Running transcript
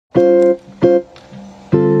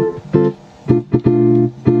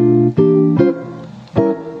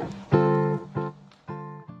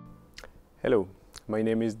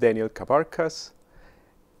Daniel Cabarcas.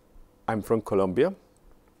 I'm from Colombia.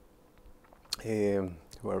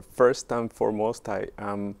 Well, first and foremost, I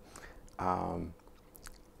am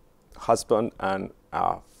husband and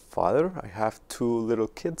a father. I have two little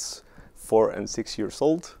kids, 4 and 6 years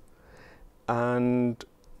old. And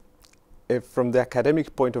from the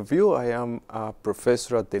academic point of view, I am a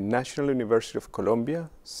professor at the National University of Colombia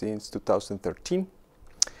since 2013.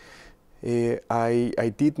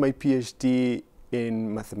 I did my PhD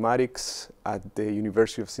in mathematics at the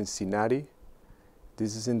University of Cincinnati.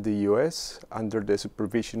 This is in the US, under the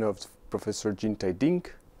supervision of Professor Jin-Tai Ding.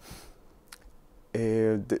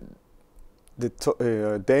 Then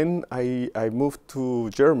I moved to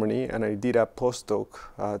Germany and I did a postdoc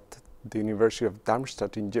at the University of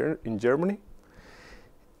Darmstadt in Germany.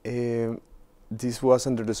 This was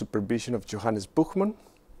under the supervision of Johannes Buchmann.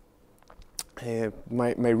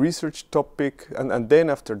 My research topic, and then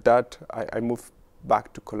after that I moved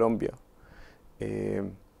back to Colombia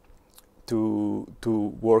to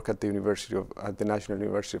work at the National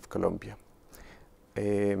University of Colombia.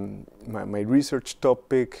 My research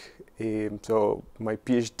topic, so my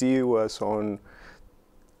PhD was on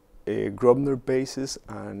Grobner bases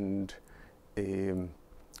and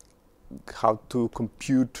how to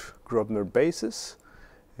compute Grobner bases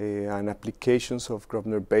and applications of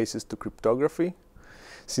Grobner bases to cryptography.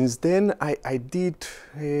 Since then, I did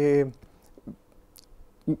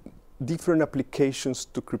different applications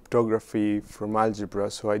to cryptography from algebra.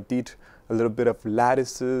 So I did a little bit of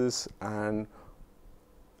lattices and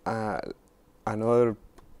other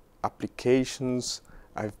applications.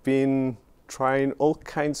 I've been trying all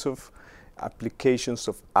kinds of applications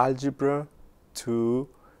of algebra to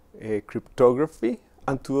cryptography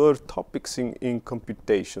and to other topics in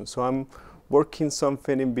computation. So I'm working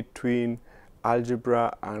something in between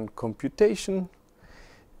algebra and computation.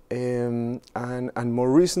 And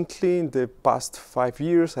more recently, in the past 5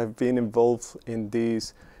 years, I've been involved in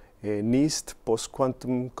this NIST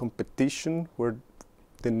post-quantum competition, where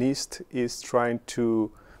the NIST is trying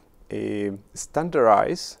to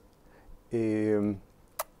standardize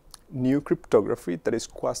new cryptography that is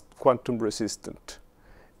quantum resistant.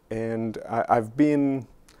 And I've been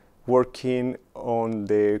working on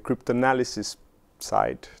the cryptanalysis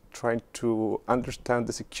side, trying to understand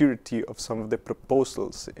the security of some of the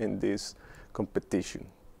proposals in this competition.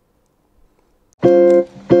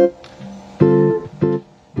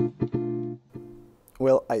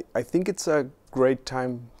 Well, I think it's a great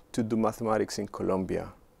time to do mathematics in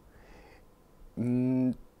Colombia.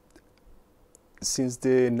 Since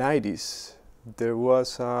the 90s, there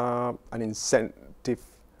was an incentive.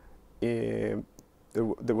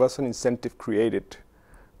 There was an incentive created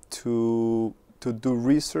to do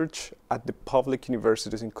research at the public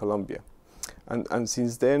universities in Colombia, and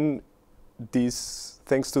since then,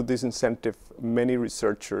 thanks to this incentive, many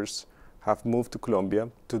researchers have moved to Colombia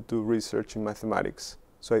to do research in mathematics.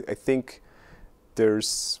 So I think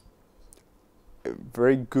there's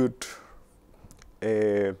very good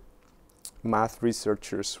math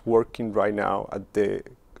researchers working right now at the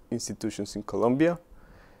institutions in Colombia.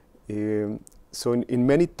 So in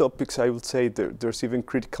many topics, I would say there's even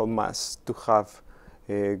critical mass to have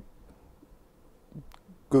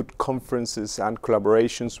good conferences and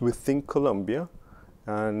collaborations within Colombia,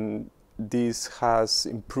 and this has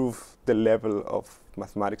improved the level of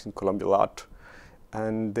mathematics in Colombia a lot.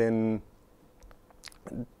 And then,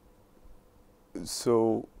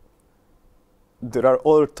 so there are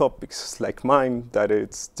other topics like mine that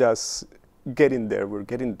it's just getting there, we're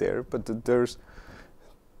getting there, but there's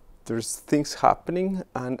things happening,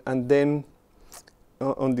 and then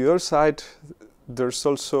on the other side, there's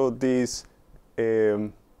also this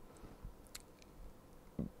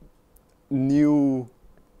new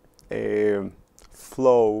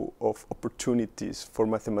flow of opportunities for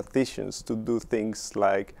mathematicians to do things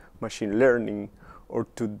like machine learning, or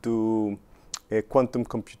to do quantum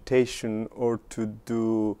computation, or to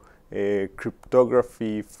do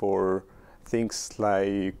cryptography for things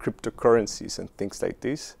like cryptocurrencies and things like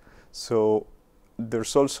this. So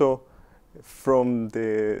there's also, from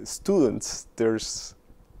the students, there's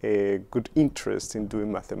a good interest in doing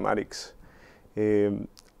mathematics.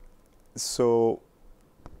 So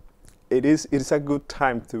it is a good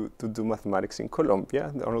time to do mathematics in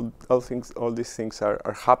Colombia. All these things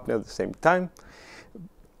are happening at the same time.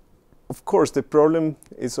 Of course, the problem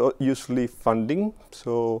is usually funding.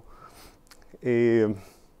 So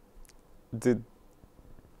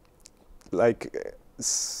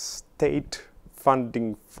state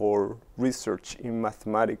funding for research in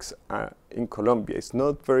mathematics in Colombia is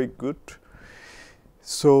not very good.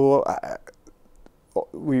 So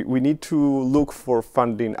we need to look for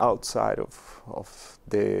funding outside of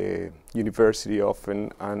the university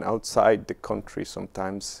often, and outside the country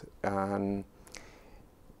sometimes. And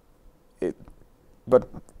but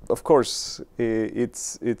of course,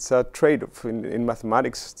 it's a trade-off. In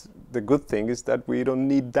mathematics, the good thing is that we don't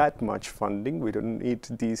need that much funding. We don't need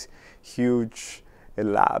these huge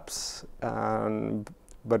labs,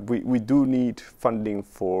 but we do need funding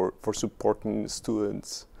for supporting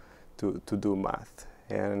students to do math.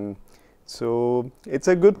 And so it's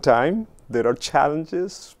a good time. There are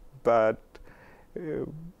challenges, but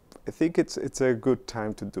I think it's a good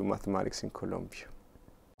time to do mathematics in Colombia.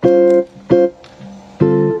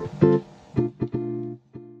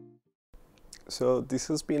 So this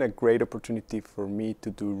has been a great opportunity for me to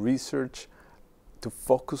do research, to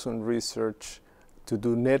focus on research, to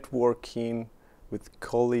do networking with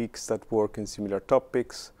colleagues that work in similar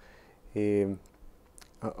topics.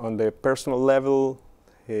 On the personal level,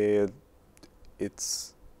 so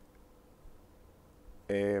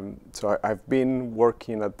I've been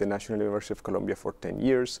working at the National University of Colombia for 10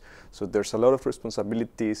 years, so there's a lot of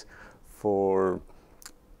responsibilities for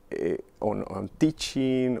on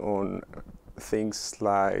teaching, on things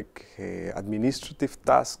like administrative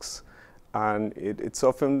tasks, and it's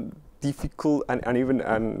often difficult, and even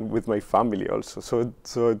with my family also.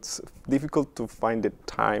 So it's difficult to find the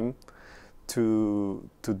time to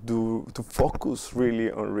focus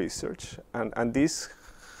really on research, and this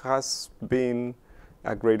has been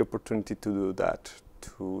a great opportunity to do that,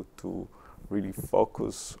 to really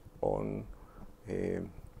focus on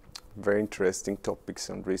very interesting topics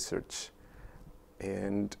on research.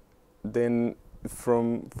 And then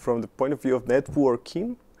from the point of view of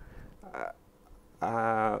networking,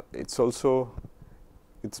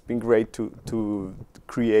 it's been great to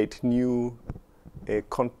create new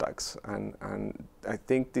contacts, and I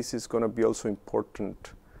think this is going to be also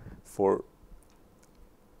important for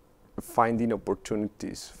finding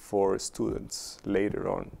opportunities for students later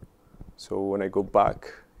on. So when I go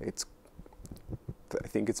back, I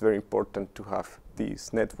think it's very important to have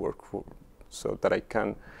this network so that I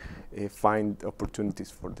can find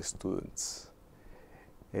opportunities for the students.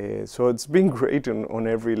 So it's been great on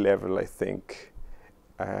every level, I think.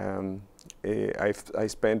 I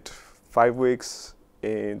spent 5 weeks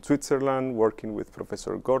in Switzerland working with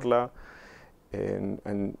Professor Gorla,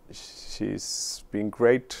 and she's been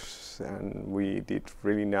great, and we did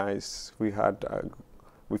really nice. We found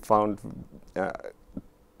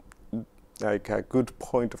like a good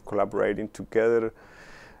point of collaborating together,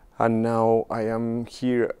 and now I am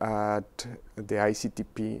here at the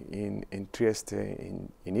ICTP in Trieste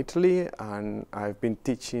in Italy, and I've been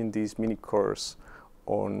teaching this mini course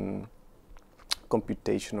on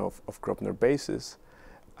computation of Grobner bases,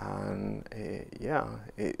 and yeah,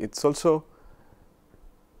 it's also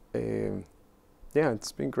yeah,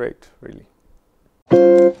 it's been great, really.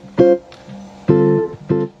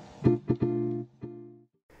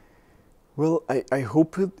 Well, I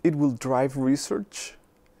hope it will drive research.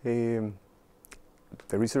 The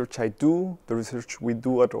research I do, the research we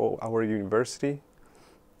do at our university.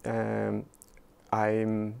 I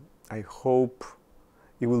hope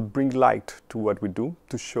it will bring light to what we do,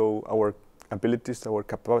 to show our abilities, our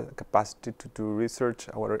capacity to do research,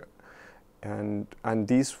 and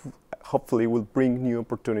this hopefully will bring new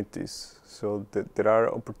opportunities. So there are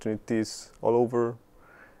opportunities all over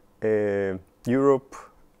Europe,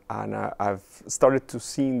 and I've started to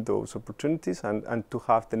see those opportunities and to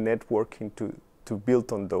have the networking to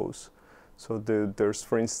build on those. So there's,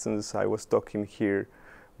 for instance, I was talking here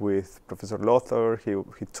with Professor Lothar.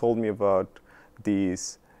 He told me about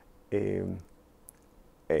this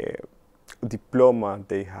diploma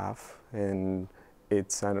they have, and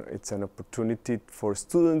it's an opportunity for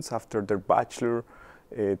students after their bachelor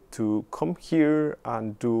to come here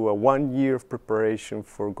and do a 1 year of preparation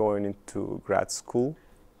for going into grad school,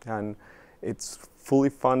 and it's fully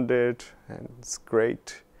funded and it's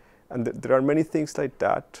great. And there are many things like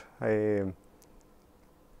that. I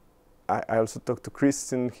also talked to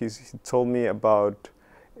Christian. He told me about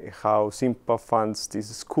how CIMPA funds these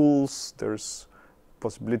schools. There's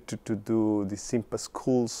possibility to do the CIMPA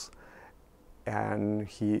schools, and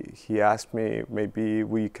he asked me maybe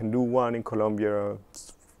we can do one in Colombia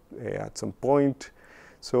at some point.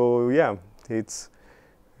 So yeah, it's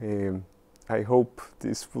I hope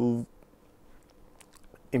this will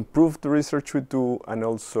improve the research we do and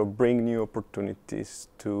also bring new opportunities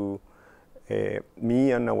to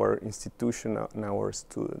me and our institution and our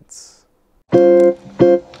students.